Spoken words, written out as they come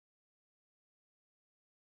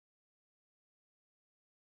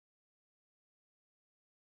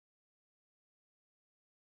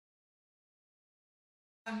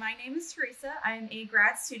My name is Teresa. I am a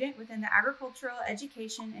grad student within the Agricultural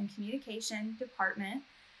Education and Communication Department.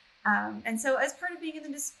 And so as part of being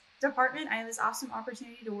in this department, I have this awesome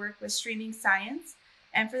opportunity to work with Streaming Science.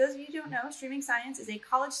 And for those of you who don't know, Streaming Science is a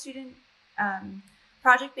college student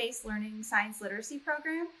project-based learning science literacy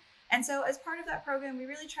program. And so as part of that program, we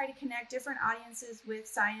really try to connect different audiences with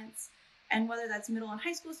science. And whether that's middle and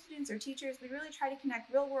high school students or teachers, we really try to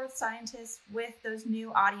connect real-world scientists with those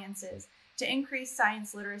new audiences to increase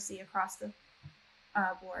science literacy across the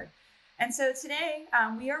board. And so today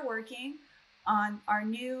we are working on our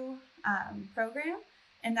new program,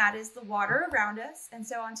 and that is the water around us. And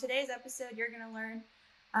so on today's episode, you're going to learn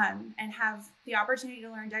and have the opportunity to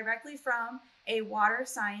learn directly from a water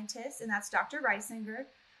scientist, and that's Dr. Reisinger.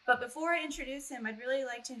 But before I introduce him, I'd really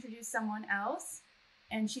like to introduce someone else.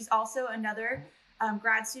 And she's also another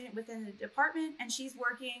grad student within the department, and she's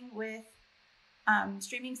working with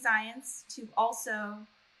Streaming Science to also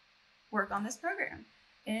work on this program.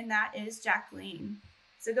 And that is Jacqueline.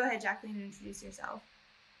 So go ahead, Jacqueline, and introduce yourself.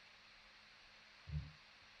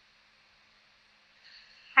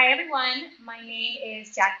 Hi, everyone. My name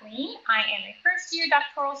is Jacqueline. I am a first-year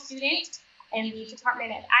doctoral student in the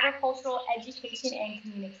Department of Agricultural Education and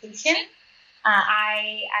Communication.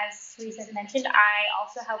 As Teresa mentioned, I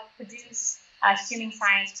also help produce streaming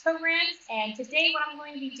science programs. And today what I'm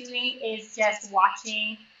going to be doing is just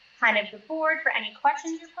watching kind of the board for any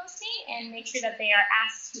questions you're posting and make sure that they are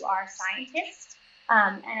asked to our scientists.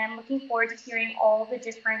 And I'm looking forward to hearing all the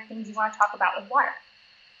different things you want to talk about with water.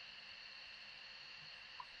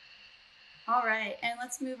 All right, and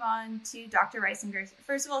let's move on to Dr. Reisinger.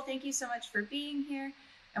 First of all, thank you so much for being here.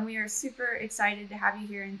 And we are super excited to have you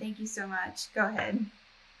here, and thank you so much. Go ahead.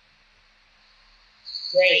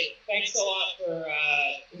 Great. Thanks a lot for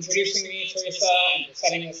introducing me, Teresa, and for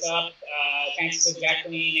setting this up. Thanks to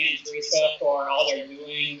Jacqueline and Teresa for all they're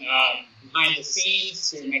doing behind the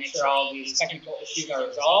scenes to make sure all these technical issues are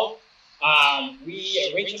resolved.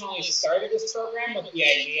 We originally started this program with the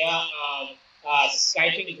idea of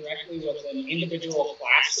Skyping directly with an individual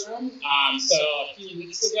classroom. So a few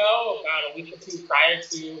weeks ago, about a week or two prior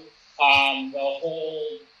to the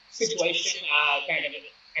whole situation kind of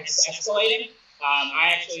escalating,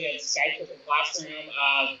 I actually had Skyped with a classroom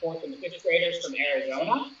of 4th and 5th graders from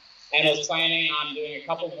Arizona, and was planning on doing a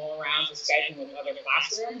couple more rounds of Skyping with other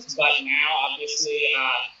classrooms. But now, obviously,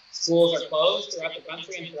 schools are closed throughout the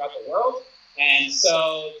country and throughout the world. And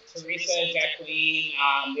so Teresa, Jacqueline,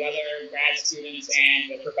 the other grad students,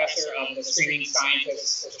 and the professor of the Streaming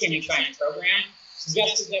Science program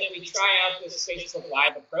suggested that we try out this Facebook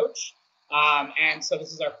Live approach. And so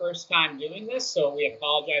this is our first time doing this, so we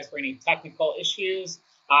apologize for any technical issues.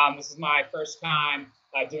 This is my first time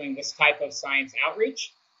doing this type of science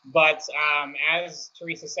outreach. But as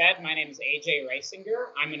Teresa said, my name is AJ Reisinger.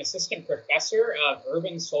 I'm an assistant professor of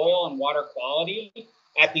urban soil and water quality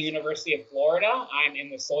at the University of Florida. I'm in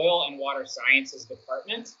the Soil and Water Sciences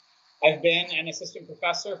Department. I've been an assistant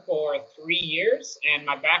professor for 3 years, and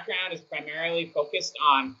my background is primarily focused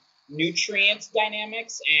on nutrient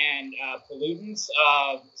dynamics and pollutants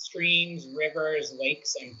of streams, rivers,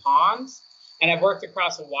 lakes, and ponds. And I've worked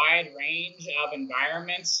across a wide range of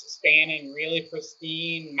environments spanning really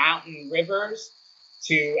pristine mountain rivers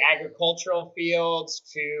to agricultural fields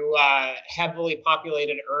to heavily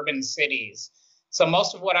populated urban cities. So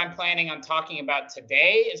most of what I'm planning on talking about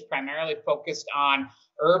today is primarily focused on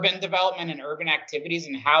urban development and urban activities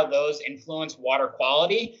and how those influence water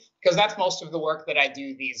quality, because that's most of the work that I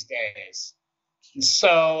do these days. And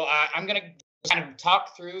so I'm going to kind of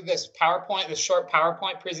talk through this short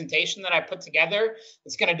PowerPoint presentation that I put together.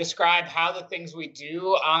 It's going to describe how the things we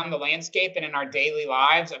do on the landscape and in our daily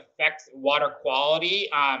lives affect water quality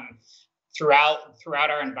throughout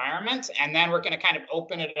our environment. And then we're going to kind of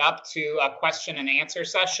open it up to a question and answer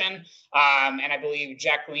session. And I believe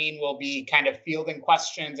Jacqueline will be kind of fielding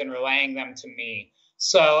questions and relaying them to me.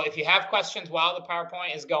 So if you have questions while the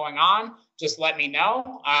PowerPoint is going on, just let me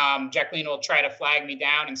know. Jacqueline will try to flag me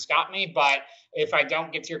down and stop me. But if I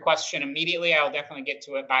don't get to your question immediately, I'll definitely get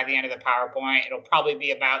to it by the end of the PowerPoint. It'll probably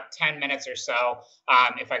be about 10 minutes or so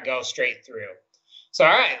if I go straight through. So,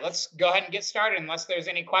 all right, let's go ahead and get started unless there's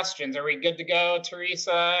any questions. Are we good to go,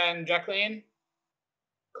 Teresa and Jacqueline?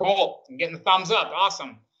 Cool. I'm getting the thumbs up.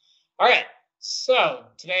 Awesome. All right. So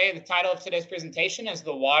today, the title of today's presentation is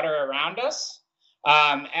The Water Around Us.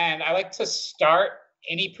 And I like to start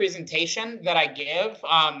any presentation that I give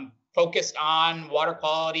focused on water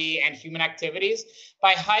quality and human activities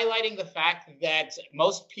by highlighting the fact that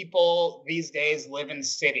most people these days live in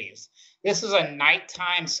cities. This is a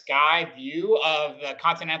nighttime sky view of the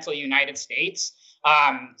continental United States.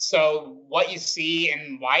 So what you see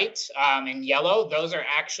in white and yellow, those are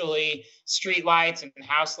actually street lights and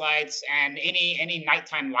house lights and any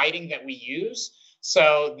nighttime lighting that we use.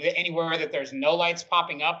 So anywhere that there's no lights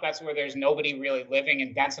popping up, that's where there's nobody really living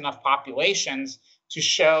in dense enough populations to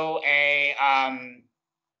show a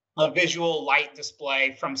visual light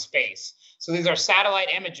display from space. So these are satellite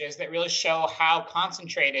images that really show how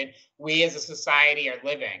concentrated we as a society are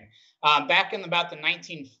living. Back in about the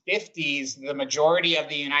 1950s, the majority of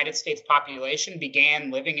the United States population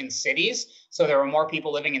began living in cities. So there were more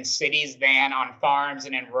people living in cities than on farms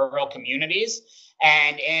and in rural communities.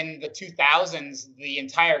 And in the 2000s, the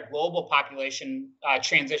entire global population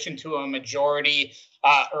transitioned to a majority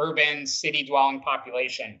urban city dwelling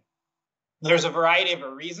population. There's a variety of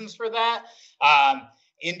reasons for that.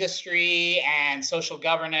 Industry and social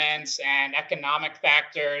governance and economic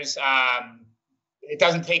factors. It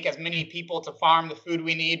doesn't take as many people to farm the food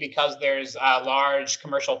we need because there's large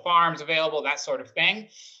commercial farms available, that sort of thing.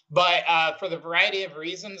 But for the variety of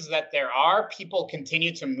reasons that there are, people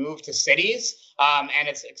continue to move to cities, and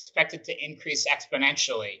it's expected to increase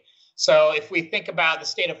exponentially. So if we think about the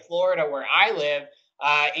state of Florida, where I live,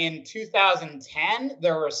 in 2010,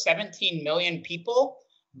 there were 17 million people.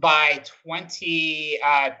 By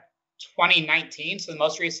 2019, so the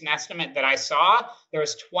most recent estimate that I saw, there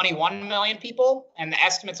was 21 million people. And the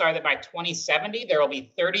estimates are that by 2070, there will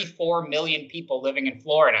be 34 million people living in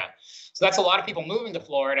Florida. So that's a lot of people moving to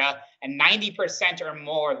Florida, and 90% or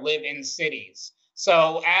more live in cities.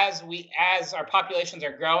 So as our populations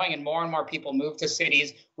are growing and more people move to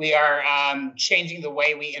cities, we are changing the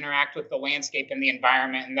way we interact with the landscape and the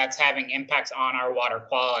environment, and that's having impacts on our water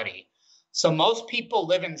quality. So most people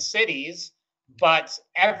live in cities, but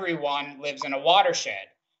everyone lives in a watershed.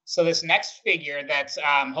 So this next figure that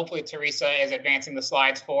hopefully Teresa is advancing the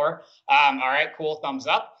slides for. All right, cool, thumbs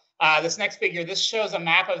up. This next figure, this shows a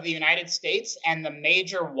map of the United States and the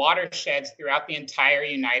major watersheds throughout the entire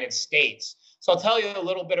United States. So I'll tell you a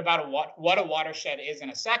little bit about what a watershed is in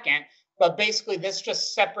a second, but basically this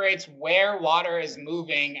just separates where water is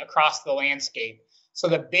moving across the landscape. So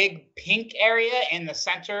the big pink area in the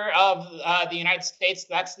center of the United States,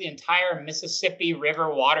 that's the entire Mississippi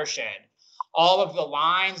River watershed. All of the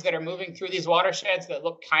lines that are moving through these watersheds that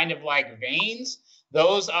look kind of like veins,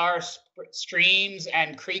 those are streams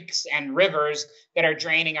and creeks and rivers that are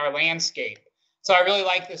draining our landscape. So I really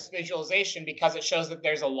like this visualization because it shows that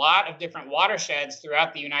there's a lot of different watersheds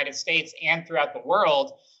throughout the United States and throughout the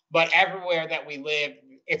world, but everywhere that we live,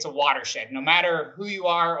 it's a watershed. No matter who you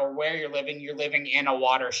are or where you're living in a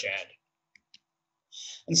watershed.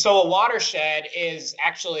 And so a watershed is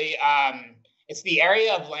actually, it's the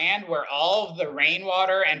area of land where all of the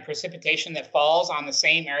rainwater and precipitation that falls on the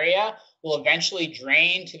same area will eventually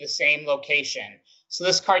drain to the same location. So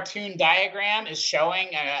this cartoon diagram is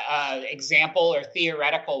showing an example or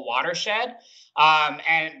theoretical watershed.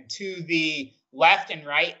 And to the left and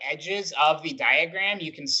right edges of the diagram,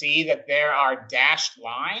 you can see that there are dashed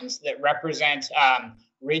lines that represent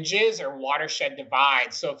ridges or watershed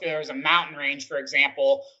divides. So if there was a mountain range, for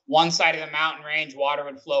example, one side of the mountain range, water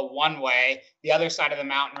would flow one way. The other side of the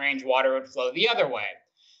mountain range, water would flow the other way.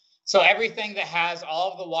 So everything that has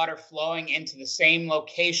all of the water flowing into the same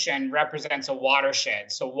location represents a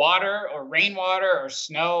watershed. So water or rainwater or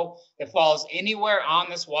snow that falls anywhere on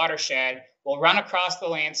this watershed will run across the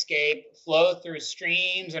landscape, flow through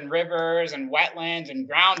streams and rivers and wetlands and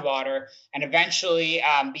groundwater, and eventually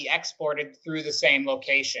be exported through the same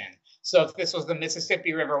location. So if this was the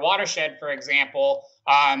Mississippi River watershed, for example,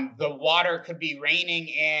 the water could be raining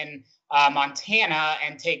in Montana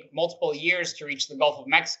and take multiple years to reach the Gulf of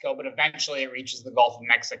Mexico, but eventually it reaches the Gulf of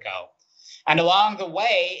Mexico. And along the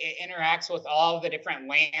way, it interacts with all of the different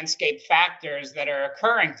landscape factors that are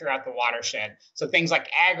occurring throughout the watershed. So things like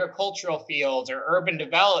agricultural fields or urban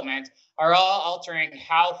development are all altering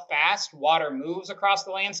how fast water moves across the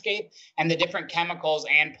landscape and the different chemicals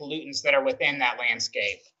and pollutants that are within that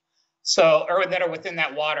landscape. So, or that are within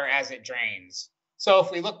that water as it drains. So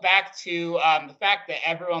if we look back to the fact that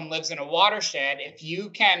everyone lives in a watershed, if you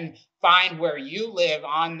can find where you live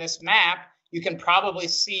on this map, you can probably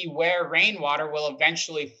see where rainwater will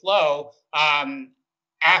eventually flow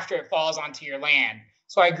after it falls onto your land.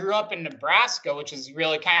 So I grew up in Nebraska, which is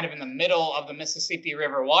really kind of in the middle of the Mississippi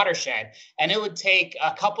River watershed. And it would take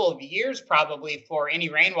a couple of years probably for any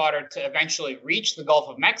rainwater to eventually reach the Gulf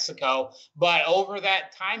of Mexico. But over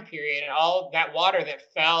that time period, all of that water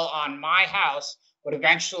that fell on my house would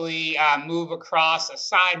eventually move across a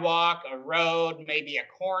sidewalk, a road, maybe a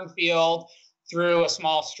cornfield, through a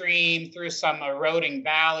small stream, through some eroding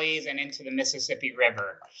valleys, and into the Mississippi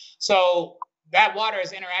River. So that water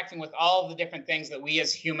is interacting with all of the different things that we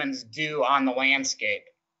as humans do on the landscape.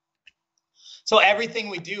 So everything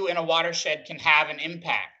we do in a watershed can have an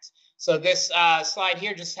impact. So this slide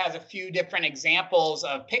here just has a few different examples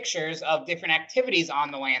of pictures of different activities on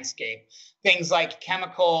the landscape. Things like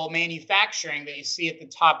chemical manufacturing that you see at the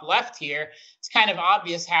top left here. It's kind of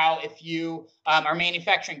obvious how if you are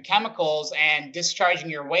manufacturing chemicals and discharging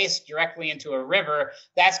your waste directly into a river,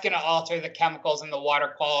 that's going to alter the chemicals and the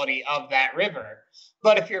water quality of that river.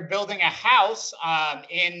 But if you're building a house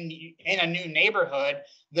in a new neighborhood,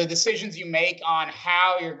 the decisions you make on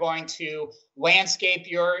how you're going to landscape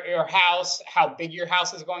your house, how big your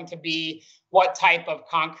house is going to be, what type of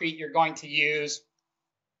concrete you're going to use,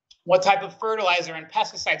 what type of fertilizer and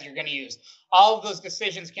pesticides you're going to use. All of those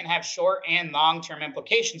decisions can have short and long-term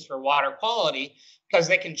implications for water quality because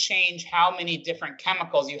they can change how many different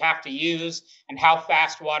chemicals you have to use and how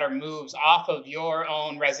fast water moves off of your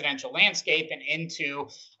own residential landscape and into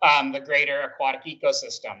the greater aquatic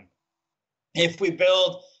ecosystem. If we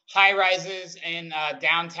build high rises in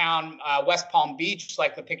downtown West Palm Beach,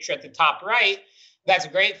 like the picture at the top right, that's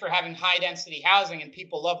great for having high density housing, and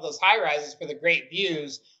people love those high rises for the great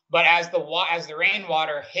views. But as the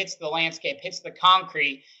rainwater hits the landscape, hits the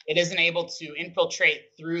concrete, it isn't able to infiltrate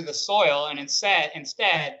through the soil, and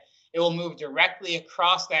instead it will move directly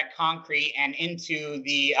across that concrete and into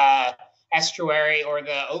the estuary or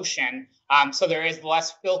the ocean. So there is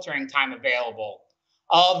less filtering time available.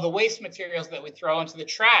 All of the waste materials that we throw into the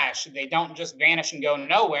trash, they don't just vanish and go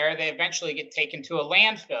nowhere. They eventually get taken to a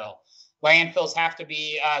landfill. Landfills have to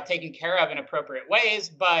be taken care of in appropriate ways,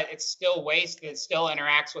 but it's still waste that still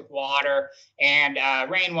interacts with water and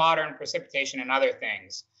rainwater and precipitation and other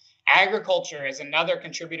things. Agriculture is another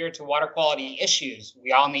contributor to water quality issues.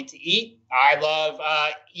 We all need to eat. I love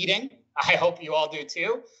eating. I hope you all do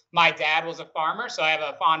too. My dad was a farmer, so I have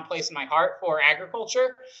a fond place in my heart for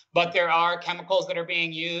agriculture, but there are chemicals that are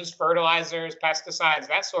being used, fertilizers, pesticides,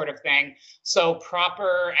 that sort of thing. So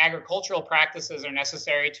proper agricultural practices are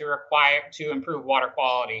necessary to improve water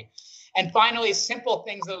quality. And finally, simple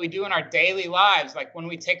things that we do in our daily lives, like when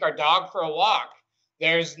we take our dog for a walk,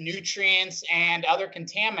 there's nutrients and other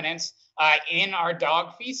contaminants in our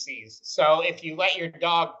dog feces. So if you let your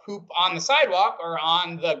dog poop on the sidewalk or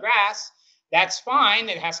on the grass, that's fine.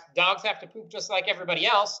 Dogs have to poop just like everybody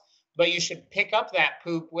else, but you should pick up that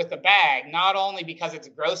poop with a bag, not only because it's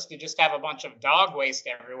gross to just have a bunch of dog waste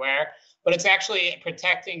everywhere, but it's actually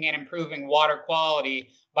protecting and improving water quality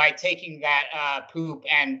by taking that poop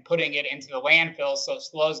and putting it into the landfill, so it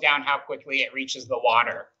slows down how quickly it reaches the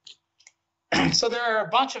water. So there are a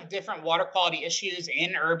bunch of different water quality issues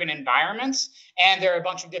in urban environments, and there are a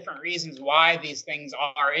bunch of different reasons why these things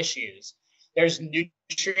are issues. There's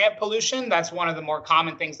nutrient pollution. That's one of the more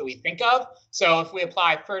common things that we think of. So if we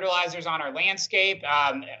apply fertilizers on our landscape,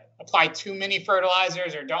 apply too many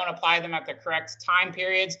fertilizers or don't apply them at the correct time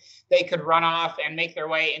periods, they could run off and make their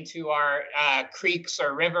way into our creeks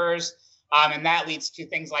or rivers. And that leads to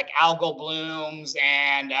things like algal blooms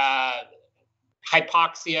and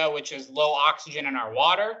hypoxia, which is low oxygen in our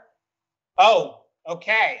water. Oh,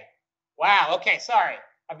 okay. Wow. Okay. Sorry.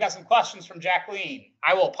 I've got some questions from Jacqueline.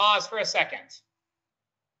 I will pause for a second.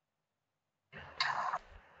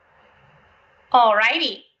 All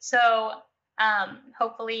righty. So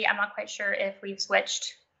hopefully, I'm not quite sure if we've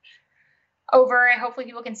switched over. Hopefully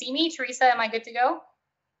people can see me. Teresa, am I good to go?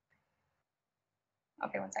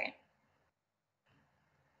 Okay, one second.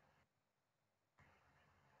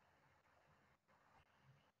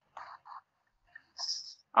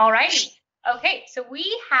 All righty. Okay, so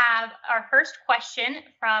we have our first question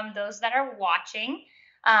from those that are watching,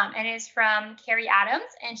 and is from Carrie Adams,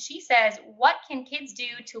 and she says, what can kids do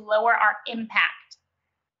to lower our impact?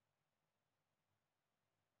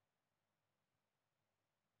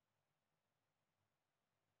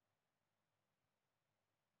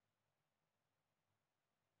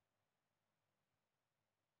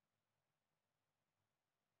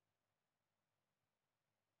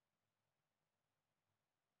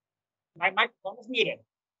 My microphone is muted.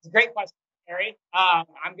 It's a great question, Carrie. I'm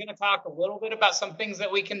going to talk a little bit about some things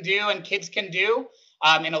that we can do and kids can do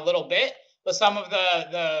in a little bit. But some of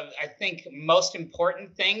the I think most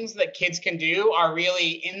important things that kids can do are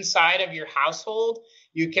really inside of your household.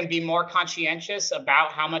 You can be more conscientious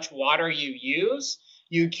about how much water you use.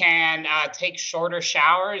 You can take shorter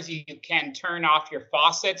showers. You can turn off your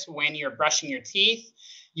faucets when you're brushing your teeth.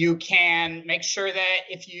 You can make sure that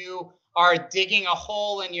if you are digging a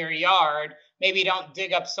hole in your yard, maybe don't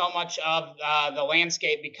dig up so much of the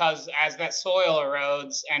landscape, because as that soil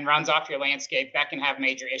erodes and runs off your landscape, that can have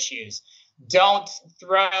major issues. don't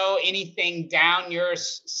throw anything down your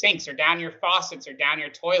sinks or down your faucets or down your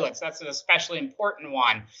toilets. That's an especially important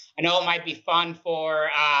one. I know it might be fun for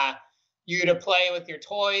you to play with your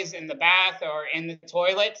toys in the bath or in the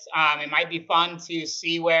toilet. It might be fun to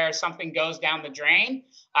see where something goes down the drain.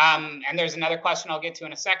 And there's another question I'll get to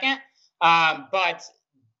in a second. But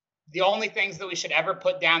the only things that we should ever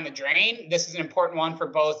put down the drain, this is an important one for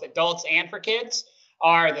both adults and for kids,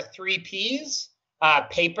 are the 3 Ps,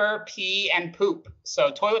 paper, pee, and poop.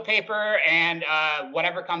 So toilet paper and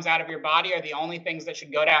whatever comes out of your body are the only things that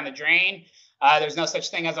should go down the drain. There's no such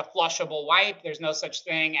thing as a flushable wipe. There's no such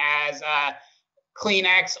thing as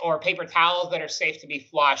Kleenex or paper towels that are safe to be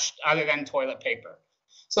flushed other than toilet paper.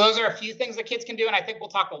 So those are a few things that kids can do, and I think we'll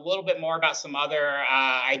talk a little bit more about some other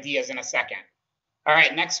ideas in a second. All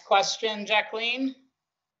right, next question, Jacqueline.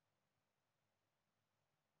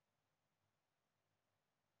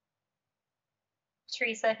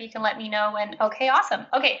 Teresa, if you can let me know when. Okay, awesome.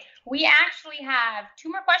 Okay, we actually have 2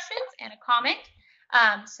 more questions and a comment.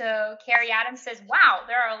 So Carrie Adams says, wow,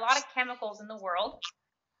 there are a lot of chemicals in the world.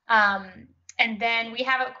 And then we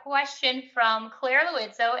have a question from Claire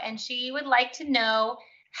Luizzo, and she would like to know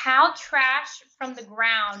how trash from the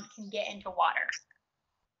ground can get into water.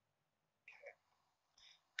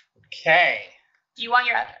 Okay. Do you want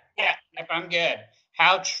your other? Yeah, if I'm good.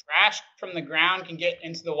 How trash from the ground can get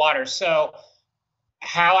into the water. So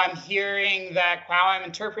how I'm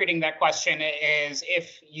interpreting that question is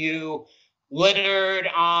if you littered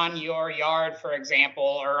on your yard, for example,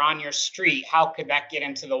 or on your street, how could that get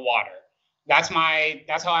into the water? That's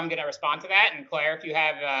how I'm going to respond to that. And Claire,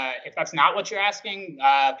 if that's not what you're asking,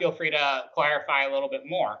 feel free to clarify a little bit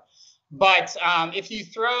more. But if you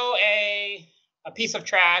throw a piece of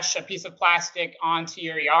trash, a piece of plastic onto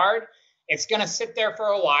your yard, it's going to sit there for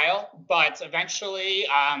a while, but eventually,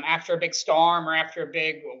 after a big storm or after a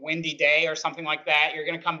big windy day or something like that, you're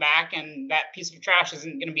going to come back and that piece of trash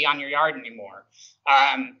isn't going to be on your yard anymore.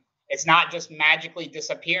 It's not just magically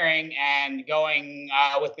disappearing and going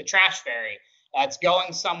with the trash fairy. It's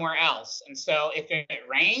going somewhere else. And so if it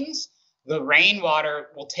rains, the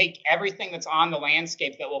rainwater will take everything that's on the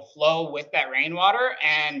landscape that will flow with that rainwater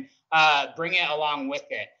and bring it along with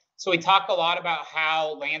it. So we talk a lot about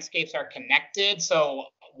how landscapes are connected. So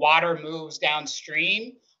water moves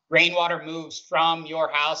downstream. Rainwater moves from your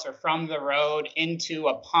house or from the road into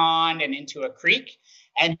a pond and into a creek.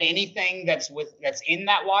 And anything that's in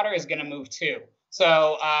that water is going to move too.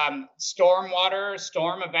 So storm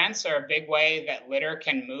events are a big way that litter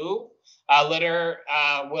can move. Litter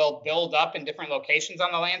will build up in different locations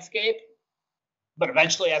on the landscape. But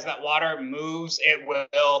eventually, as that water moves, it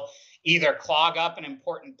will either clog up an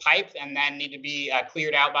important pipe and then need to be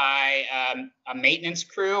cleared out by a maintenance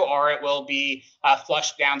crew, or it will be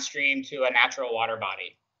flushed downstream to a natural water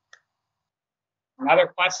body. Another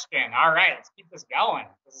question. All right, let's keep this going.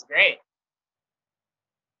 This is great.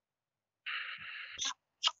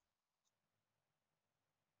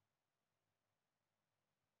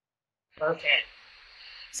 Perfect.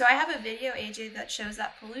 So I have a video, AJ, that shows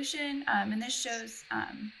that pollution, and this shows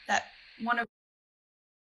that one of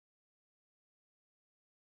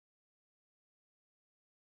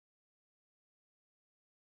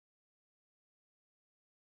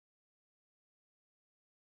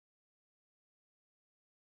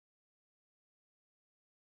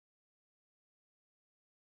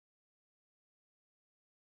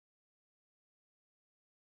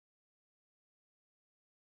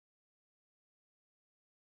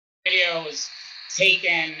video was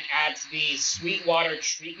taken at the Sweetwater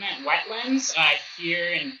Treatment Wetlands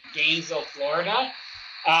here in Gainesville, Florida.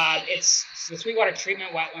 The Sweetwater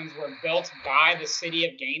Treatment Wetlands were built by the city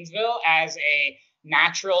of Gainesville as a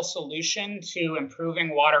natural solution to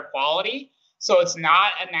improving water quality. So it's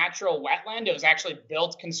not a natural wetland. It was actually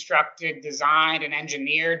built, constructed, designed, and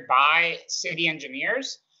engineered by city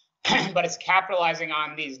engineers, but it's capitalizing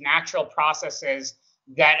on these natural processes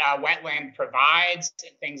that wetland provides,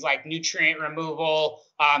 things like nutrient removal,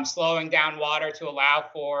 slowing down water to allow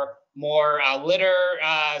for more litter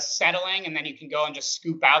settling, and then you can go and just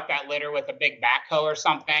scoop out that litter with a big backhoe or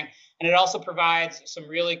something. And it also provides some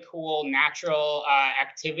really cool natural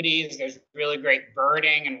activities. There's really great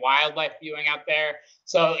birding and wildlife viewing out there.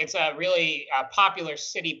 So it's a really popular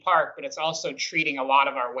city park, but it's also treating a lot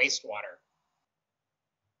of our wastewater.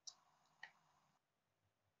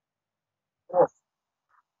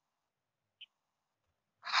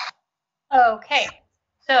 Okay,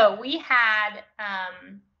 so we had,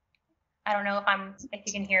 I don't know if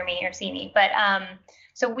you can hear me or see me, but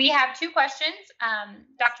so we have 2 questions.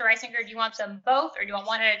 Dr. Reisinger, do you want them both or do you want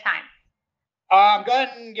one at a time? Go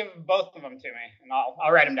ahead and give both of them to me and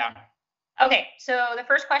I'll write them down. Okay, so the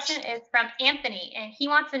first question is from Anthony, and he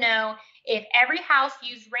wants to know if every house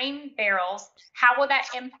used rain barrels, how will that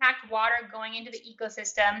impact water going into the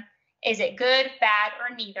ecosystem? Is it good, bad,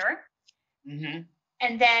 or neither? Mm-hmm.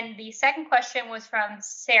 And then the second question was from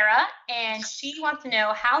Sarah, and she wants to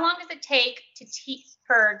know how long does it take to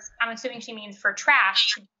for, I'm assuming she means for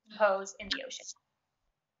trash to decompose in the ocean.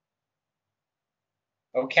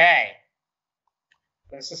 Okay.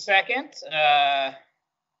 Just a second. All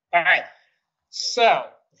right. So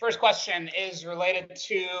the first question is related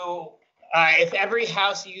to if every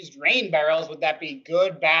house used rain barrels, would that be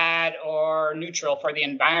good, bad, or neutral for the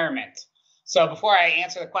environment? So before I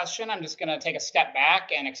answer the question, I'm just going to take a step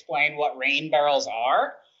back and explain what rain barrels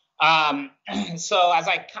are. So as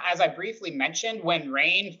I briefly mentioned, when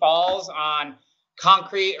rain falls on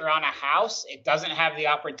concrete or on a house, it doesn't have the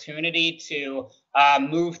opportunity to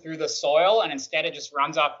move through the soil, and instead it just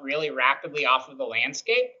runs off really rapidly off of the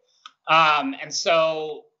landscape. And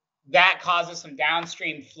so that causes some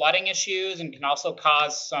downstream flooding issues and can also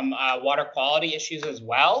cause some water quality issues as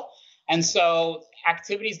well. And so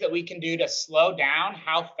activities that we can do to slow down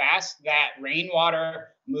how fast that rainwater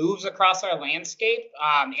moves across our landscape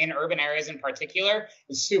in urban areas in particular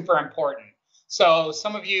is super important. So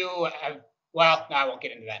some of you have, well, no, I won't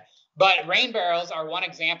get into that. But rain barrels are one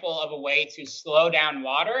example of a way to slow down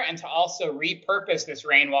water and to also repurpose this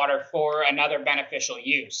rainwater for another beneficial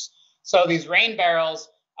use. So these rain barrels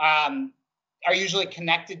are usually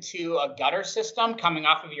connected to a gutter system coming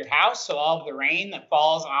off of your house. So all of the rain that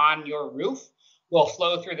falls on your roof will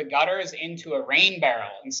flow through the gutters into a rain barrel.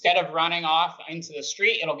 Instead of running off into the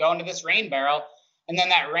street, it'll go into this rain barrel. And then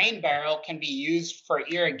that rain barrel can be used for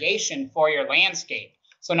irrigation for your landscape.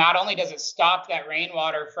 So not only does it stop that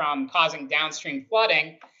rainwater from causing downstream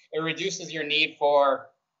flooding, it reduces your need for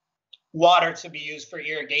water to be used for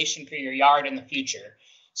irrigation for your yard in the future.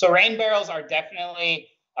 So rain barrels are definitely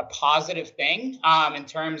a positive thing in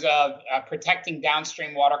terms of protecting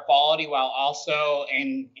downstream water quality while also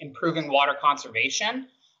improving water conservation.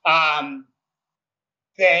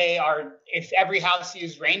 They are, if every house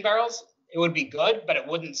used rain barrels, it would be good, but it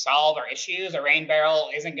wouldn't solve our issues. A rain barrel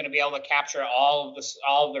isn't going to be able to capture all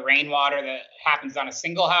of the rainwater that happens on a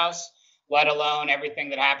single house, let alone everything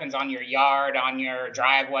that happens on your yard, on your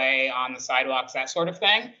driveway, on the sidewalks, that sort of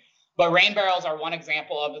thing. But rain barrels are one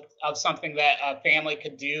example of something that a family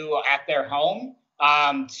could do at their home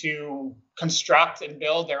to construct and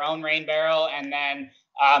build their own rain barrel, and then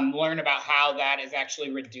learn about how that is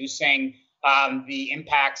actually reducing the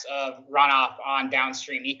impacts of runoff on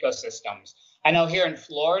downstream ecosystems. I know here in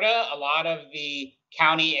Florida, a lot of the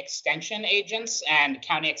county extension agents and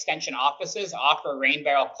county extension offices offer rain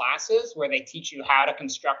barrel classes where they teach you how to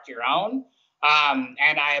construct your own.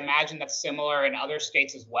 And I imagine that's similar in other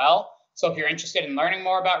states as well. So if you're interested in learning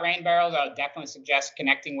more about rain barrels, I would definitely suggest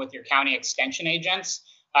connecting with your county extension agents.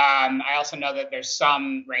 I also know that there's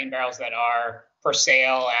some rain barrels that are for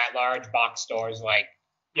sale at large box stores, like,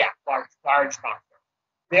 yeah, large box stores.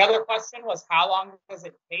 The other question was, how long does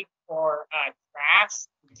it take for trash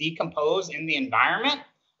to decompose in the environment,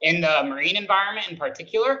 in the marine environment in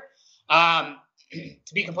particular?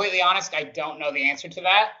 To be completely honest, I don't know the answer to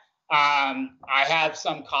that. I have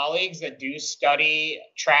some colleagues that do study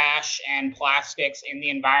trash and plastics in the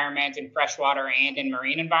environment, in freshwater and in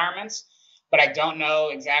marine environments, but I don't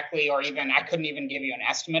know exactly, or even I couldn't even give you an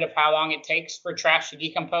estimate of how long it takes for trash to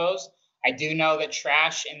decompose. I do know that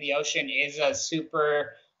trash in the ocean is a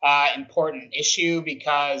super important issue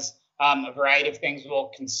because a variety of things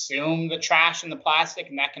will consume the trash and the plastic,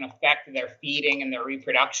 and that can affect their feeding and their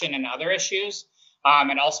reproduction and other issues.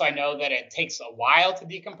 And also I know that it takes a while to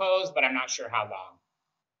decompose, but I'm not sure how long.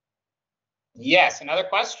 Yes, another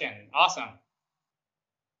question. Awesome.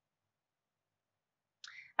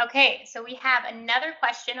 Okay, so we have another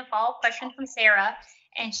question, a follow-up question from Sarah.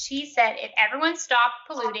 And she said, if everyone stopped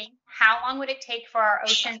polluting, how long would it take for our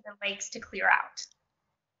oceans and lakes to clear out?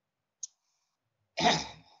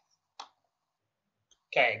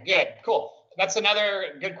 Okay, good, cool. That's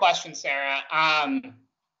another good question, Sarah.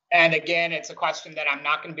 And again, it's a question that I'm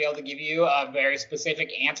not going to be able to give you a very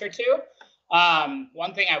specific answer to.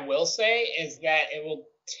 One thing I will say is that it will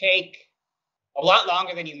take a lot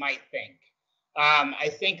longer than you might think. I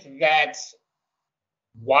think that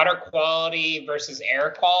water quality versus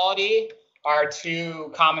air quality are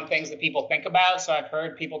two common things that people think about. So I've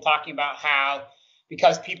heard people talking about how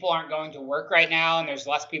because people aren't going to work right now and there's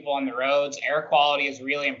less people on the roads, air quality is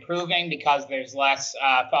really improving because there's less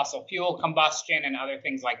fossil fuel combustion and other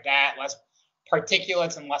things like that, less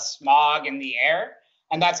particulates and less smog in the air.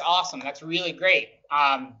 And that's awesome. That's really great.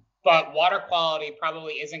 but water quality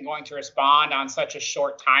probably isn't going to respond on such a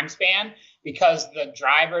short time span because the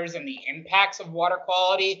drivers and the impacts of water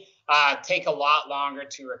quality take a lot longer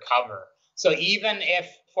to recover. So even if,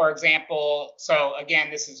 for example, so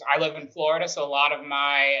again, I live in Florida, so a lot of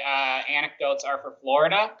my anecdotes are for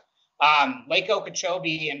Florida. Lake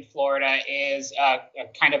Okeechobee in Florida is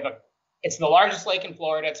it's the largest lake in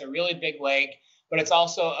Florida. It's a really big lake, but it's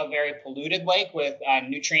also a very polluted lake with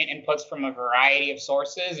nutrient inputs from a variety of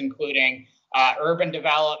sources, including urban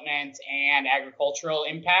development and agricultural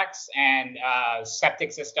impacts and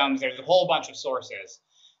septic systems. There's a whole bunch of sources.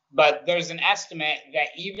 But there's an estimate that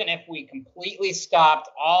even if we completely stopped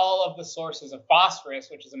all of the sources of phosphorus,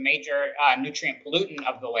 which is a major nutrient pollutant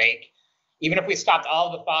of the lake, even if we stopped all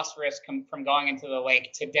of the phosphorus from going into the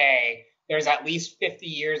lake today, there's at least 50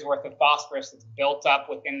 years worth of phosphorus that's built up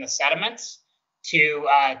within the sediments to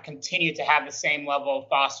continue to have the same level of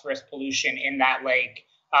phosphorus pollution in that lake.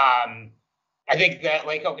 I think that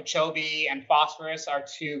Lake Okeechobee and phosphorus are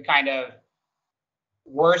two kind of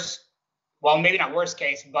worst, well, maybe not worst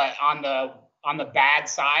case, but on the bad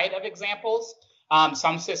side of examples.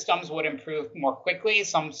 Some systems would improve more quickly.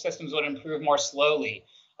 Some systems would improve more slowly.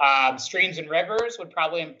 Streams and rivers would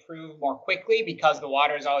probably improve more quickly because the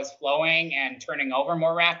water is always flowing and turning over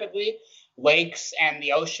more rapidly. Lakes and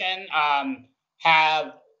the ocean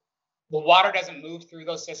the water doesn't move through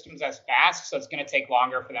those systems as fast, so it's going to take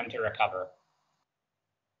longer for them to recover.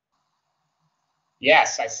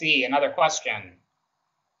 Yes, I see. Another question.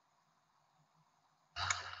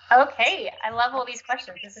 Okay, I love all these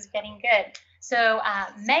questions. This is getting good. So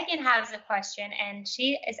Megan has a question, and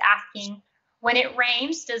she is asking, when it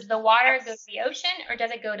rains, does the water go to the ocean or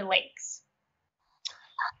does it go to lakes?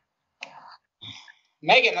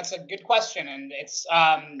 Megan, that's a good question, and it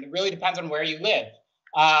really depends on where you live.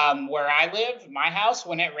 Where I live, my house,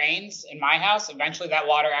 when it rains in my house, eventually that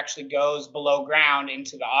water actually goes below ground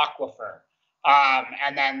into the aquifer.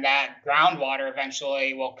 And then that groundwater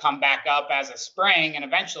eventually will come back up as a spring, and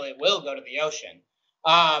eventually it will go to the ocean.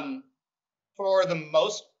 For the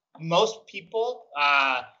most people,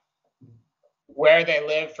 where they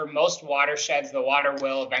live, for most watersheds, the water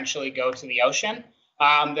will eventually go to the ocean.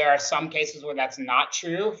 There are some cases where that's not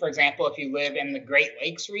true. For example, if you live in the Great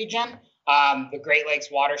Lakes region, the Great Lakes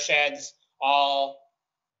watersheds all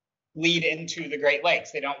lead into the Great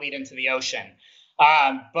Lakes. They don't lead into the ocean.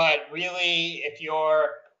 But really, if you're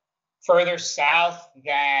further south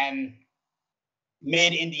than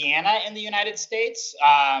mid-Indiana in the United States,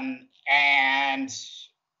 and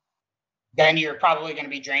then you're probably going to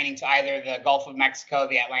be draining to either the Gulf of Mexico,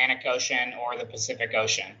 the Atlantic Ocean, or the Pacific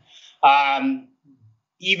Ocean.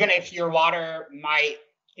 Even if your water might,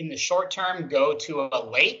 in the short term, go to a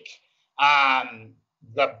lake,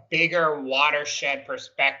 the bigger watershed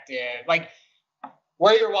perspective, like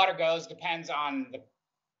where your water goes, depends on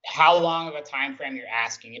how long of a time frame you're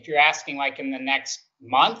asking. If you're asking like in the next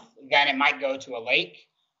month, then it might go to a lake.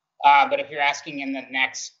 But if you're asking in the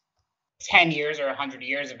next 10 years or 100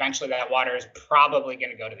 years, eventually that water is probably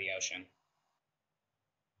going to go to the ocean.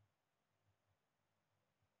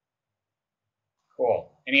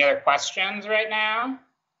 Cool. Any other questions right now?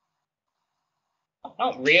 I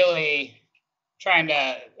don't really let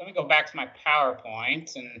me go back to my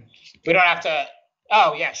PowerPoint, and we don't have to,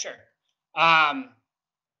 oh yeah, sure.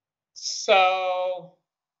 So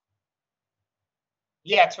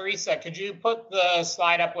yeah, Teresa, could you put the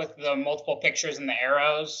slide up with the multiple pictures and the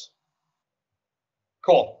arrows?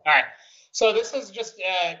 Cool. All right. So this is just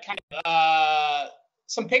kind of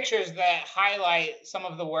some pictures that highlight some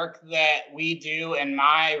of the work that we do in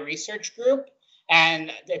my research group.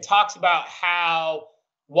 And it talks about how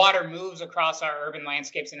water moves across our urban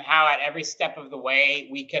landscapes and how at every step of the way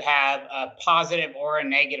we could have a positive or a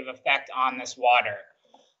negative effect on this water.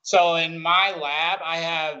 So in my lab, I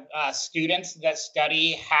have students that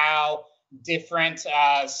study how different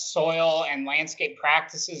soil and landscape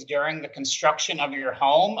practices during the construction of your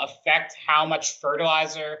home affect how much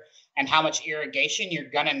fertilizer and how much irrigation you're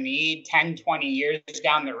going to need 10, 20 years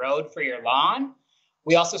down the road for your lawn.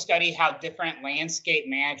 We also study how different landscape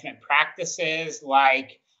management practices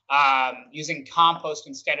like using compost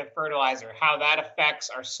instead of fertilizer, how that affects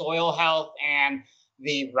our soil health and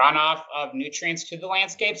the runoff of nutrients to the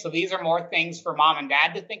landscape. So these are more things for mom and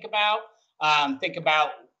dad to think about. Think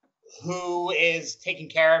about who is taking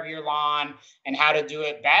care of your lawn and how to do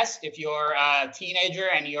it best. If you're a teenager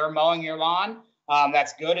and you're mowing your lawn,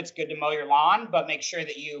 that's good. It's good to mow your lawn, but make sure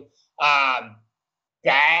that you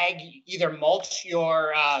either mulch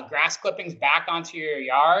your grass clippings back onto your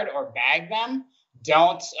yard or bag them.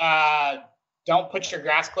 Don't don't put your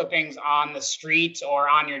grass clippings on the street or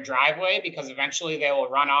on your driveway, because eventually they will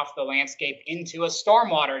run off the landscape into a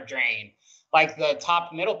stormwater drain. Like the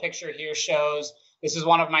top middle picture here shows, this is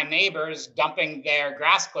one of my neighbors dumping their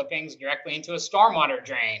grass clippings directly into a stormwater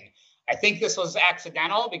drain. I think this was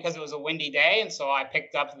accidental because it was a windy day, and so I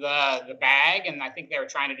picked up the bag, and I think they were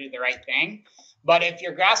trying to do the right thing. But if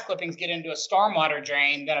your grass clippings get into a stormwater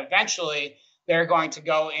drain, then eventually they're going to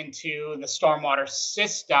go into the stormwater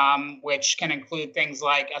system, which can include things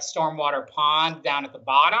like a stormwater pond down at the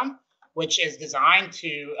bottom, which is designed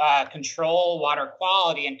to control water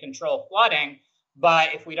quality and control flooding.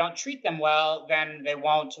 But if we don't treat them well, then they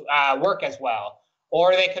won't work as well.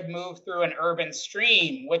 Or they could move through an urban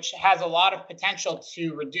stream, which has a lot of potential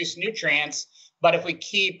to reduce nutrients. But if we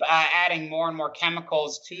keep adding more and more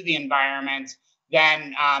chemicals to the environment,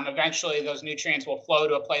 then eventually those nutrients will flow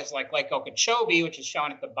to a place like Lake Okeechobee, which is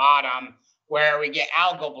shown at the bottom, where we get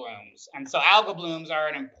algal blooms. And so algal blooms are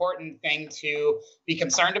an important thing to be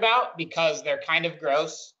concerned about because they're kind of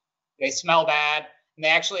gross, they smell bad, and they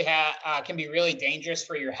actually can be really dangerous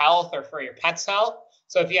for your health or for your pet's health.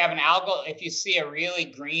 So if you have if you see a really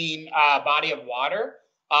green body of water,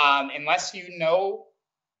 unless you know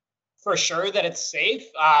for sure that it's safe,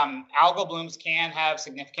 algal blooms can have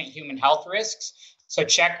significant human health risks. So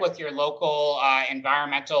check with your local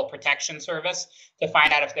environmental protection service to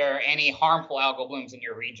find out if there are any harmful algal blooms in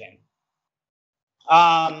your region.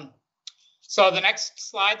 So the next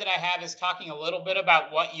slide that I have is talking a little bit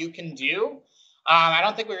about what you can do. I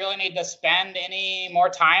don't think we really need to spend any more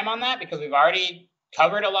time on that because we've already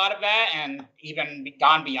covered a lot of that and even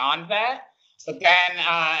gone beyond that. But then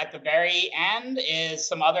at the very end is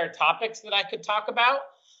some other topics that I could talk about.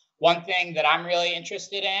 One thing that I'm really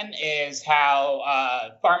interested in is how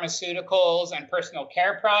pharmaceuticals and personal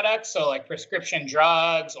care products, so like prescription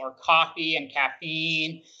drugs or coffee and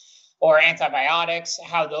caffeine or antibiotics,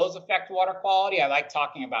 how those affect water quality. I like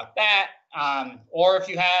talking about that. Or if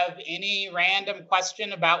you have any random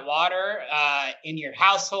question about water in your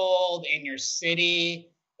household, in your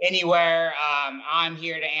city, anywhere, I'm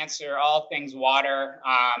here to answer all things water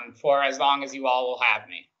for as long as you all will have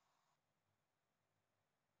me.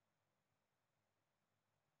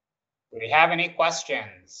 Do we have any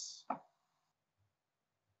questions?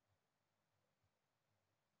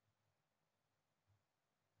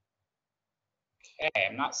 Okay,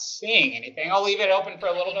 I'm not seeing anything. I'll leave it open for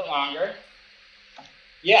a little bit longer.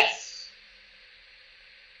 Yes.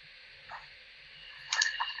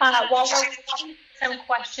 While we're waiting for some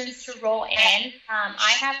questions to roll in,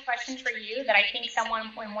 I have a question for you that I think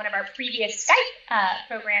someone in one of our previous Skype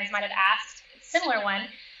programs might have asked, a similar one.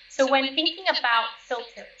 So when thinking about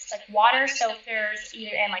filters, like water filters,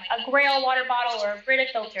 either in like a Grail water bottle or a Brita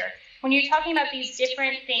filter, when you're talking about these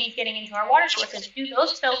different things getting into our water sources, do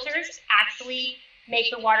those filters actually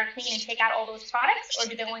make the water clean and take out all those products, or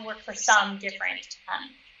do they only work for some different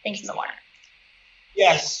things in the water?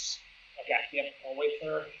 Yes. Okay. Yep. I'll wait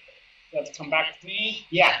for that to come back to me.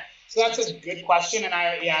 Yeah. So that's a good question, and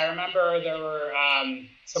I remember there were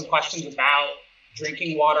some questions about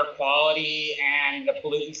drinking water quality and the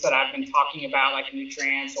pollutants that I've been talking about, like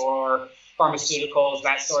nutrients or pharmaceuticals,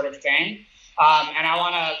 that sort of thing. And I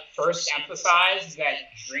want to first emphasize that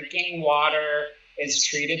drinking water is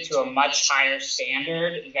treated to a much higher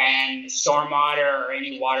standard than stormwater or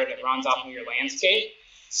any water that runs off of your landscape.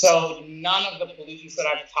 So none of the pollutants that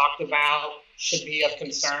I've talked about should be of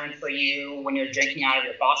concern for you when you're drinking out of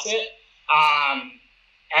your faucet.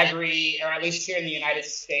 Or at least here in the United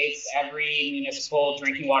States, every municipal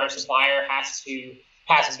drinking water supplier has to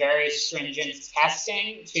pass very stringent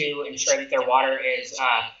testing to ensure that their water is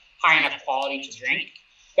high enough quality to drink.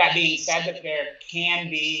 That being said, that there can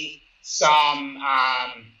be some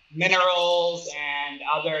minerals and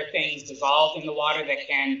other things dissolved in the water that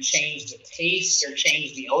can change the taste or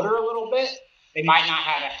change the odor a little bit. They might not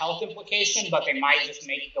have a health implication, but they might just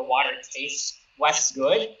make the water taste less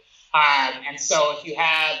good. And so if you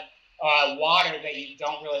have water that you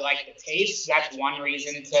don't really like the taste, that's one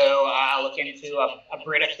reason to look into a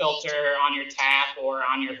Brita filter on your tap or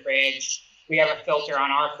on your fridge. We have a filter on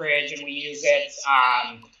our fridge and we use it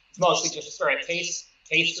mostly just for a taste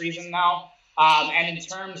reason though. And in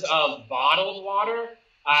terms of bottled water,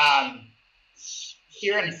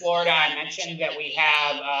 here in Florida, I mentioned that we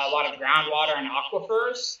have a lot of groundwater and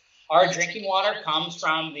aquifers. Our drinking water comes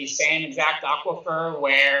from the same exact aquifer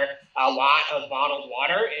where a lot of bottled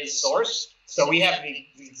water is sourced. So we have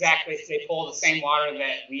they pull the same water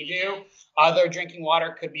that we do. Other drinking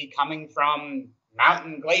water could be coming from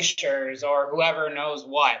mountain glaciers or whoever knows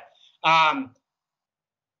what.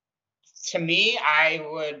 To me, I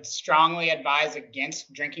would strongly advise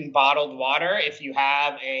against drinking bottled water if you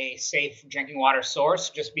have a safe drinking water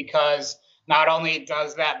source, just because not only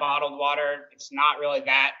does that bottled water, it's not really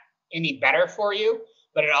that any better for you,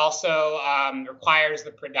 but it also requires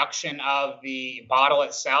the production of the bottle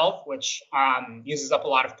itself, which uses up a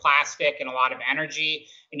lot of plastic and a lot of energy.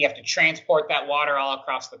 And you have to transport that water all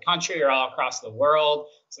across the country or all across the world.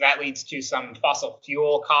 So that leads to some fossil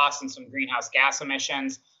fuel costs and some greenhouse gas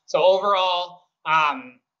emissions. So overall,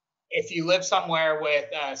 if you live somewhere with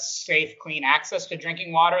safe, clean access to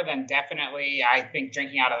drinking water, then definitely I think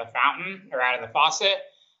drinking out of the fountain or out of the faucet.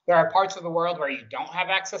 There are parts of the world where you don't have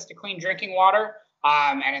access to clean drinking water.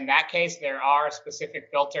 And in that case, there are specific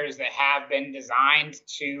filters that have been designed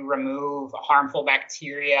to remove harmful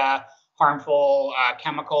bacteria, harmful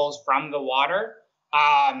chemicals from the water.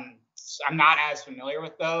 I'm not as familiar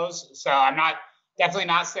with those. So I'm definitely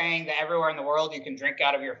not saying that everywhere in the world you can drink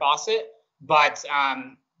out of your faucet, but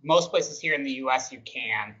most places here in the US you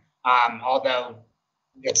can, although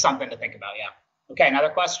it's something to think about, yeah. Okay, another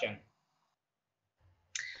question.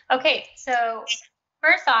 Okay, so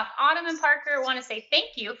first off, Autumn and Parker want to say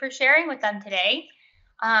thank you for sharing with them today.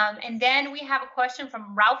 And then we have a question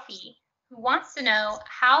from Ralphie, who wants to know,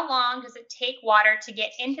 how long does it take water to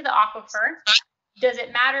get into the aquifer? Does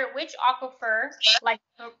it matter which aquifer, like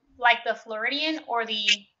the Floridian or the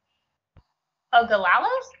Ogallala?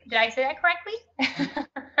 Did I say that correctly?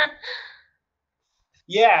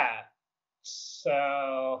 Yeah.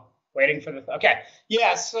 So waiting for the, okay.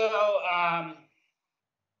 Yeah, so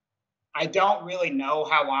I don't really know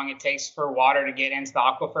how long it takes for water to get into the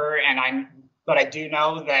aquifer, but I do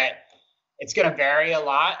know that it's going to vary a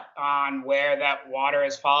lot on where that water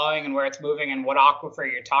is following and where it's moving and what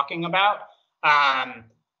aquifer you're talking about.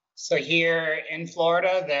 So here in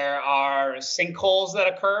Florida, there are sinkholes that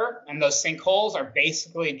occur, and those sinkholes are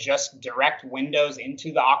basically just direct windows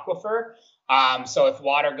into the aquifer. So if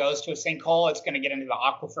water goes to a sinkhole, it's going to get into the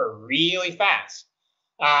aquifer really fast.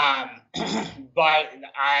 But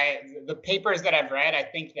the papers that I've read, I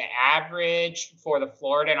think the average for the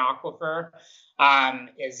Floridan aquifer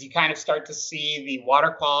is you kind of start to see the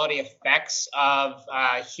water quality effects of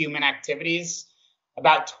human activities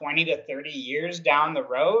about 20 to 30 years down the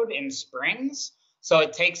road in springs. So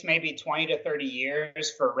it takes maybe 20 to 30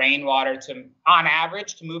 years for rainwater to, on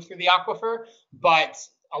average, to move through the aquifer. But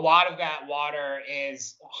a lot of that water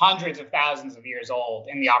is hundreds of thousands of years old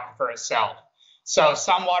in the aquifer itself. So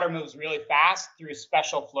some water moves really fast through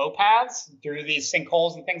special flow paths, through these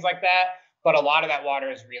sinkholes and things like that. But a lot of that water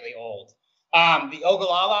is really old. The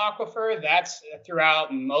Ogallala aquifer, that's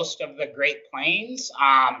throughout most of the Great Plains.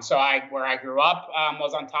 So where I grew up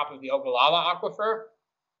was on top of the Ogallala aquifer.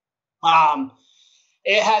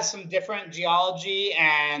 It has some different geology,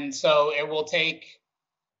 and so it will take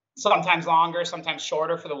sometimes longer, sometimes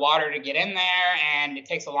shorter for the water to get in there, and it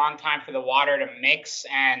takes a long time for the water to mix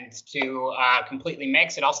and to completely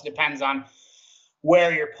mix. It also depends on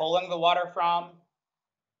where you're pulling the water from.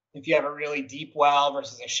 If you have a really deep well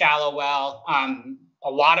versus a shallow well. A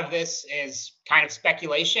lot of this is kind of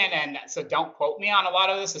speculation, and so don't quote me on a lot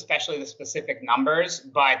of this, especially the specific numbers.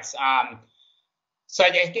 But so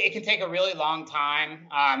it can take a really long time,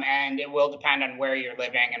 and it will depend on where you're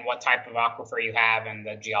living and what type of aquifer you have and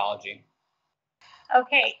the geology.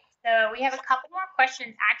 Okay, so we have a couple more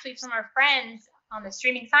questions actually from our friends on the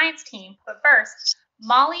Streaming Science team. But first,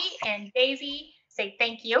 Molly and Daisy say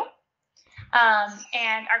thank you.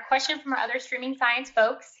 And our question from our other Streaming Science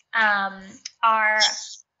folks are,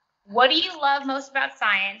 what do you love most about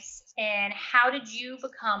science, and how did you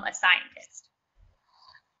become a scientist?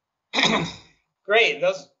 Great.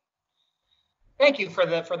 Thank you for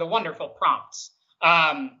the wonderful prompts.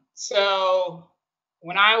 So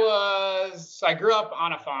when I grew up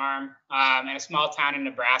on a farm in a small town in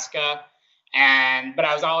Nebraska, but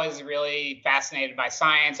I was always really fascinated by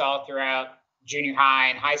science all throughout junior high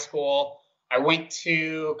and high school. I went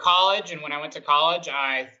to college, and when I went to college,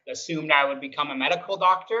 I assumed I would become a medical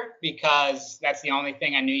doctor because that's the only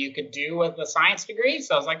thing I knew you could do with a science degree.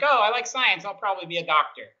 So I was like, oh, I like science, I'll probably be a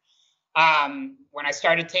doctor. When I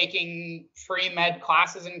started taking pre-med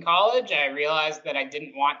classes in college, I realized that I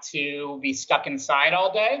didn't want to be stuck inside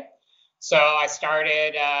all day. So I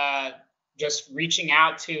started just reaching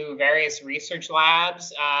out to various research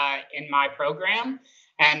labs in my program,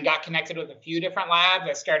 and got connected with a few different labs.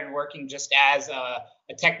 I started working just as a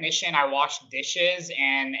technician. I washed dishes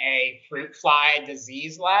in a fruit fly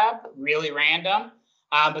disease lab, really random.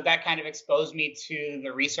 But that kind of exposed me to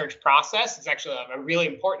the research process. It's actually a really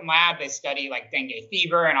important lab. They study like dengue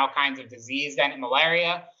fever and all kinds of disease and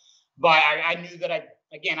malaria. But I knew that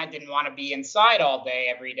again, I didn't want to be inside all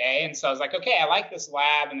day, every day. And so I was like, okay, I like this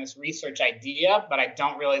lab and this research idea, but I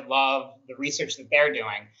don't really love the research that they're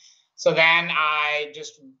doing. So then I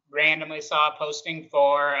just randomly saw a posting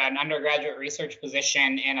for an undergraduate research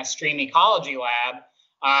position in a stream ecology lab.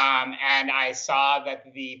 And I saw that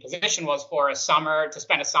the position was for to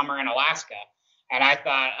spend a summer in Alaska. And I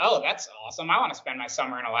thought, oh, that's awesome. I want to spend my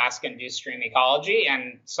summer in Alaska and do stream ecology.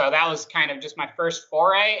 And so that was kind of just my first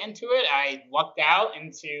foray into it. I lucked out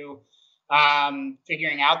into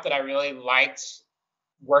figuring out that I really liked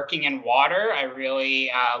working in water. I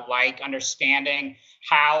really like understanding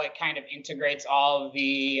how it kind of integrates all of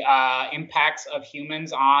the impacts of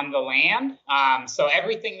humans on the land. So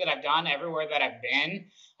everything that I've done, everywhere that I've been,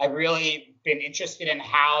 I've really been interested in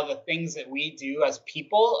how the things that we do as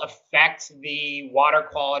people affect the water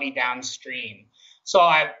quality downstream.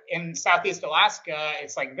 So in Southeast Alaska,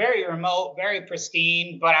 it's like very remote, very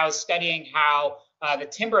pristine, but I was studying how the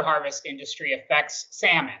timber harvest industry affects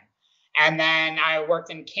salmon. And then I worked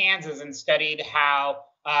in Kansas and studied how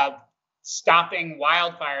stopping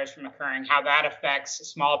wildfires from occurring, how that affects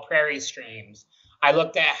small prairie streams. I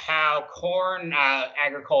looked at how corn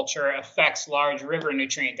agriculture affects large river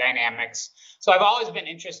nutrient dynamics. So I've always been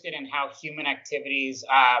interested in how human activities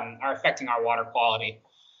are affecting our water quality.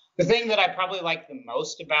 The thing that I probably like the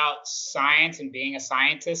most about science and being a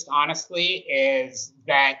scientist, honestly, is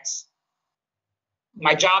that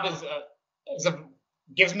my job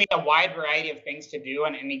gives me a wide variety of things to do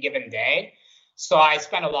on any given day. So I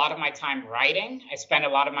spend a lot of my time writing. I spend a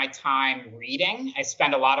lot of my time reading. I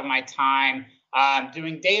spend a lot of my time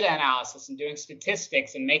doing data analysis and doing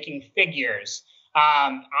statistics and making figures.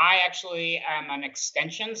 I actually am an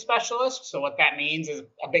extension specialist. So what that means is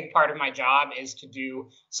a big part of my job is to do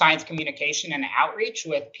science communication and outreach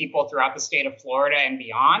with people throughout the state of Florida and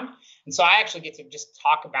beyond. And so I actually get to just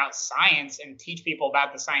talk about science and teach people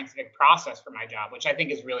about the scientific process for my job, which I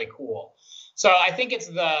think is really cool. So I think it's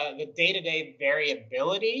the day-to-day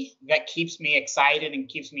variability that keeps me excited and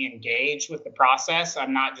keeps me engaged with the process.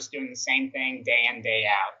 I'm not just doing the same thing day in, day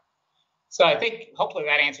out. So I think hopefully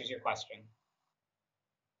that answers your question.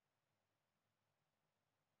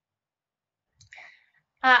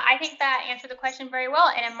 I think that answered the question very well,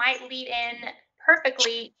 and it might lead in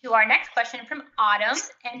perfectly to our next question from Autumn.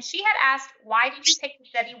 And she had asked, why did you pick to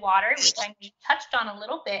study water, which I touched on a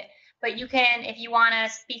little bit, but you can, if you want to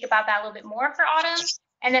speak about that a little bit more for Autumn,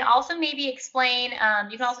 and then also maybe explain,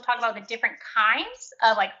 you can also talk about the different kinds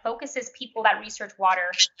of like focuses people that research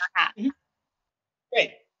water have. Mm-hmm.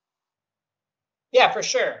 Great. Yeah, for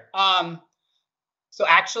sure. So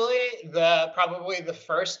actually, probably the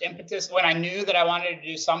first impetus when I knew that I wanted to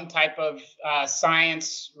do some type of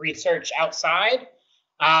science research outside,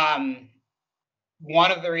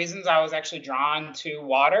 one of the reasons I was actually drawn to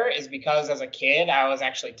water is because as a kid, I was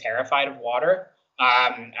actually terrified of water.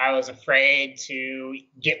 I was afraid to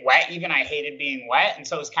get wet. Even I hated being wet. And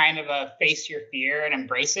so it was kind of a face your fear and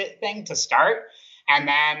embrace it thing to start. And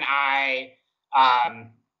then I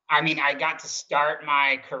got to start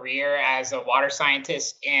my career as a water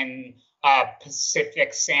scientist in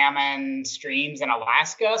Pacific salmon streams in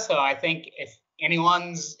Alaska. So I think if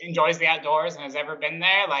anyone enjoys the outdoors and has ever been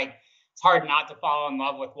there, like it's hard not to fall in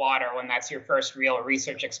love with water when that's your first real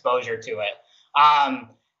research exposure to it.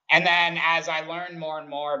 And then as I learned more and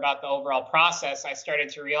more about the overall process, I started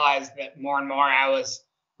to realize that more and more I was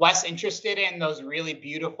less interested in those really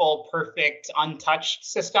beautiful, perfect, untouched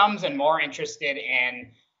systems and more interested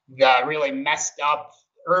in the really messed up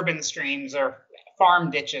urban streams or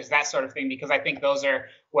farm ditches, that sort of thing, because I think those are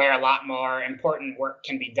where a lot more important work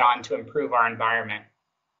can be done to improve our environment.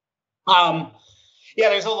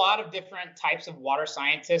 There's a lot of different types of water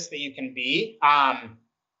scientists that you can be.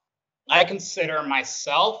 I consider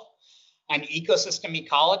myself an ecosystem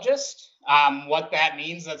ecologist. What that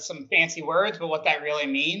means, that's some fancy words, but what that really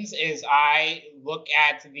means is I look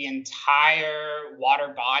at the entire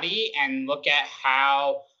water body and look at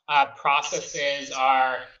how processes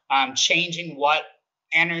are changing what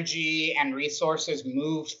energy and resources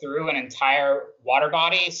move through an entire water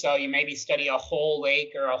body. So you maybe study a whole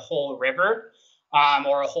lake or a whole river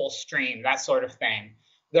or a whole stream, that sort of thing.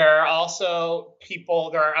 There are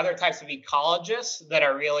other types of ecologists that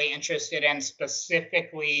are really interested in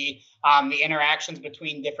specifically the interactions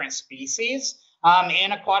between different species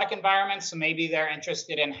in aquatic environments. So maybe they're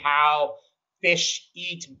interested in how fish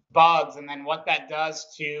eat bugs and then what that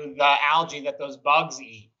does to the algae that those bugs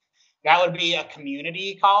eat. That would be a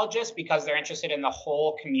community ecologist because they're interested in the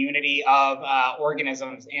whole community of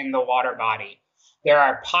organisms in the water body. There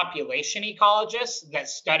are population ecologists that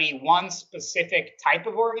study one specific type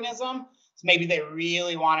of organism. So maybe they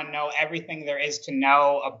really want to know everything there is to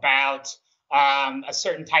know about a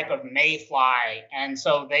certain type of mayfly. And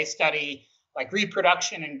so they study like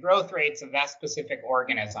reproduction and growth rates of that specific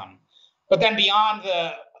organism. But then beyond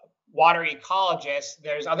the water ecologists,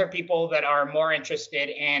 there's other people that are more interested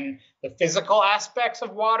in the physical aspects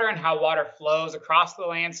of water and how water flows across the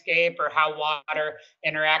landscape or how water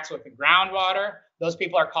interacts with the groundwater. Those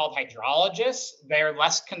people are called hydrologists. They're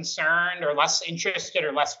less concerned or less interested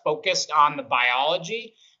or less focused on the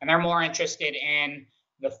biology, and they're more interested in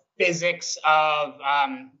the physics of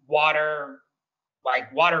water,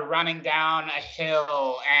 like water running down a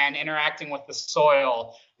hill and interacting with the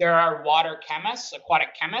soil. There are water chemists, aquatic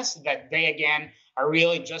chemists, that they, again, are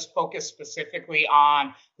really just focused specifically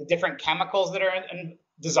on the different chemicals that are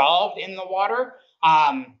dissolved in the water.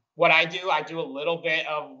 What I do a little bit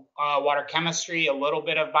of water chemistry, a little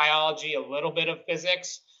bit of biology, a little bit of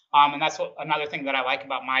physics. And that's another thing that I like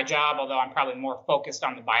about my job, although I'm probably more focused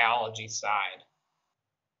on the biology side.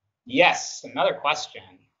 Yes, another question.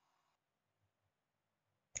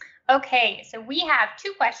 Okay, so we have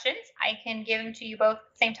 2 questions. I can give them to you both at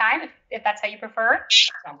the same time, if that's how you prefer.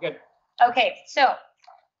 Sounds good. Okay, so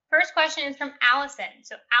first question is from Allison.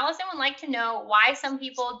 So Allison would like to know why some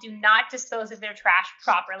people do not dispose of their trash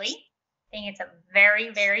properly. I think it's a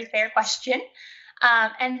very, very fair question.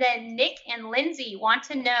 And then Nick and Lindsay want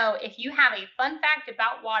to know if you have a fun fact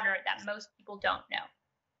about water that most people don't know.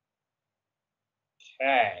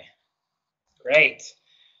 Okay, great.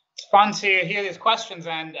 It's fun to hear these questions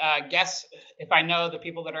and guess if I know the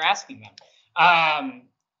people that are asking them.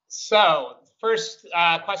 So first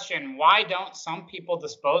question, why don't some people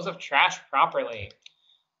dispose of trash properly?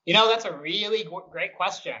 You know, that's a really great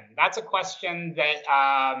question. That's a question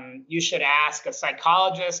that you should ask a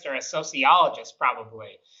psychologist or a sociologist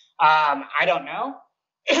probably. I don't know,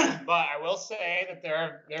 but I will say that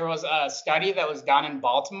there was a study that was done in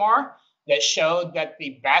Baltimore that showed that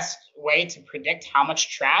the best way to predict how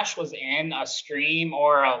much trash was in a stream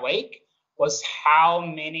or a lake was how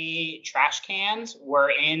many trash cans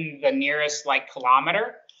were in the nearest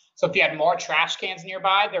kilometer. So if you had more trash cans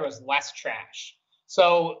nearby, there was less trash.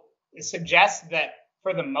 So it suggests that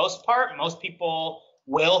for the most part, most people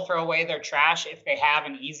will throw away their trash if they have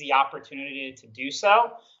an easy opportunity to do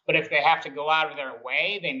so. But if they have to go out of their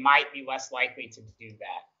way, they might be less likely to do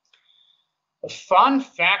that. A fun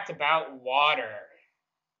fact about water.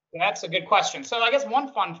 That's a good question. So I guess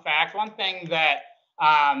one fun fact, one thing that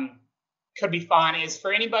could be fun is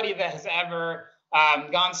for anybody that has ever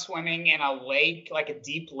gone swimming in a lake, like a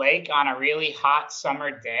deep lake on a really hot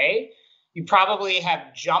summer day, you probably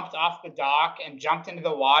have jumped off the dock and jumped into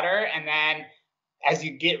the water. And then as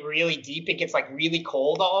you get really deep, it gets really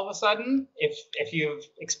cold all of a sudden. If you've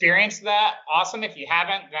experienced that, awesome. If you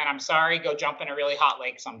haven't, then I'm sorry, go jump in a really hot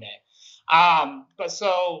lake someday. But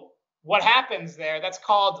so what happens there, that's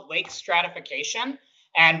called lake stratification.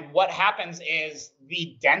 And what happens is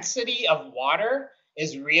the density of water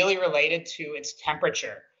is really related to its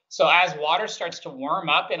temperature. So as water starts to warm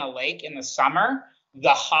up in a lake in the summer,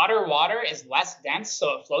 the hotter water is less dense,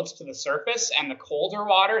 so it floats to the surface, and the colder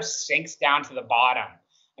water sinks down to the bottom.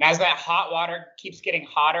 And as that hot water keeps getting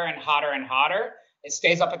hotter and hotter and hotter, it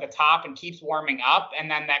stays up at the top and keeps warming up, and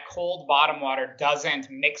then that cold bottom water doesn't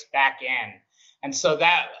mix back in. And so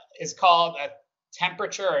that is called a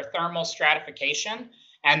temperature or thermal stratification,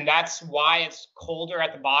 and that's why it's colder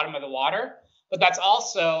at the bottom of the water. But that's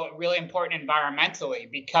also really important environmentally,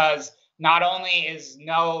 because not only is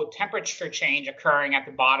no temperature change occurring at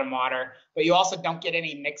the bottom water, but you also don't get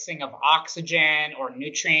any mixing of oxygen or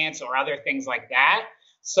nutrients or other things like that.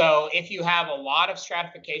 So if you have a lot of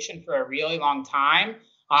stratification for a really long time,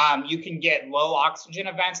 you can get low oxygen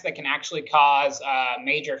events that can actually cause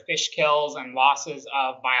major fish kills and losses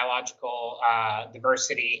of biological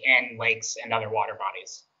diversity in lakes and other water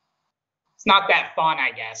bodies. It's not that fun,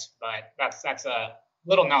 I guess, but that's a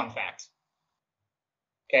little known fact.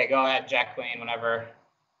 Okay, go ahead, Jacqueline, whenever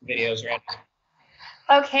the video's ready.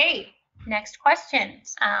 Okay, next question.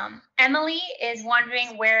 Emily is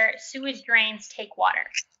wondering where sewage drains take water.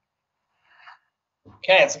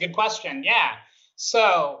 Okay, that's a good question. Yeah.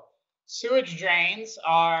 So sewage drains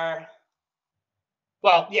are,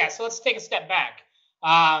 so let's take a step back.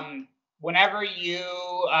 Whenever you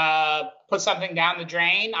put something down the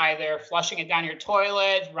drain, either flushing it down your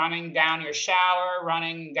toilet, running down your shower,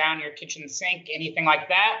 running down your kitchen sink, anything like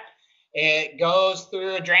that, it goes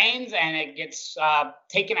through the drains and it gets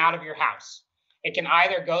taken out of your house. It can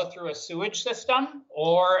either go through a sewage system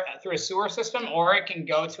or through a sewer system, or it can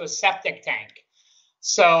go to a septic tank.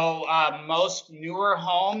 So most newer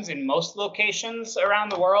homes in most locations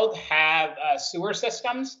around the world have sewer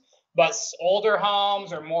systems, but older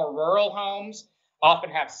homes or more rural homes often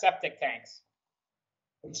have septic tanks.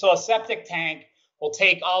 And so a septic tank will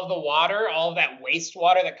take all of the water, all of that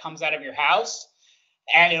wastewater that comes out of your house,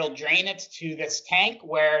 and it'll drain it to this tank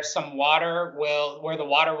where the water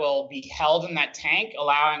will be held in that tank,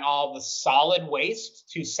 allowing all the solid waste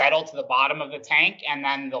to settle to the bottom of the tank, and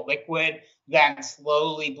then the liquid then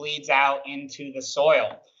slowly bleeds out into the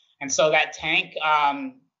soil. And so that tank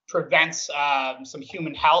prevents some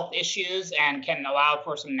human health issues and can allow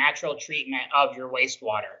for some natural treatment of your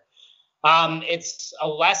wastewater. It's a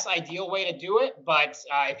less ideal way to do it, but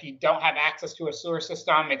if you don't have access to a sewer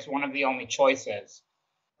system, it's one of the only choices.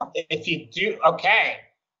 If you do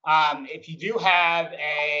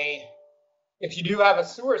have a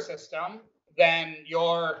sewer system, then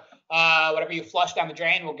your whatever you flush down the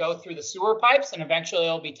drain will go through the sewer pipes, and eventually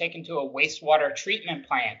it'll be taken to a wastewater treatment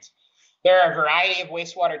plant. There are a variety of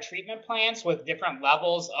wastewater treatment plants with different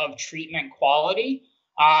levels of treatment quality.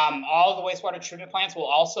 All of the wastewater treatment plants will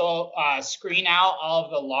also screen out all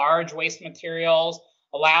of the large waste materials,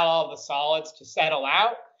 allow all of the solids to settle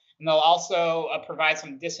out, and they'll also provide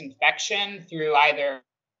some disinfection through either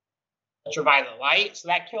ultraviolet light. So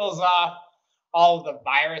that kills off all of the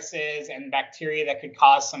viruses and bacteria that could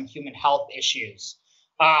cause some human health issues.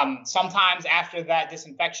 Sometimes after that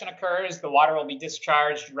disinfection occurs, the water will be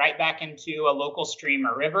discharged right back into a local stream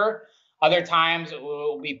or river. Other times it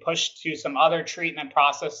will be pushed to some other treatment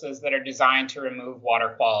processes that are designed to remove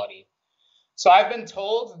water quality. So I've been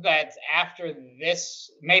told that after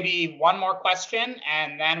this, maybe one more question,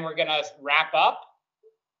 and then we're going to wrap up.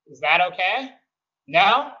 Is that okay?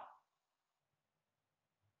 No?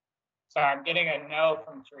 Sorry, I'm getting a no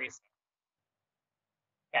from Teresa.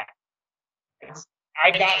 Yeah.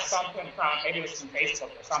 I got something from, maybe it was from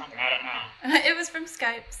Facebook or something, I don't know. It was from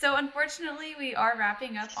Skype. So unfortunately, we are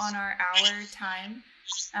wrapping up on our hour time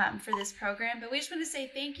for this program, but we just want to say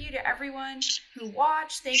thank you to everyone who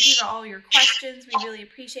watched. Thank you for all your questions. We really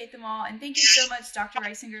appreciate them all. And thank you so much, Dr.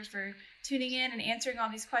 Reisinger, for tuning in and answering all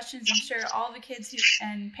these questions. I'm sure all the kids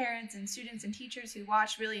and parents and students and teachers who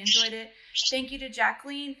watched really enjoyed it. Thank you to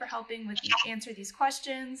Jacqueline for helping answer these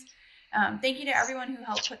questions. Thank you to everyone who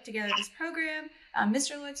helped put together this program,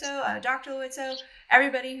 Mr. Luizzo, Dr. Luizzo,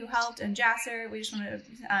 everybody who helped, and Jasser. We just want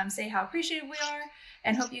to say how appreciative we are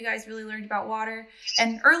and hope you guys really learned about water.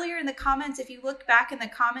 And earlier in the comments, if you look back in the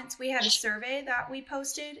comments, we had a survey that we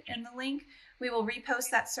posted in the link. We will repost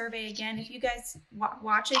that survey again. If you guys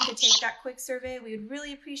watching could take that quick survey, we would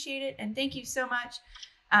really appreciate it. And thank you so much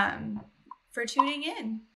for tuning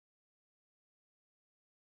in.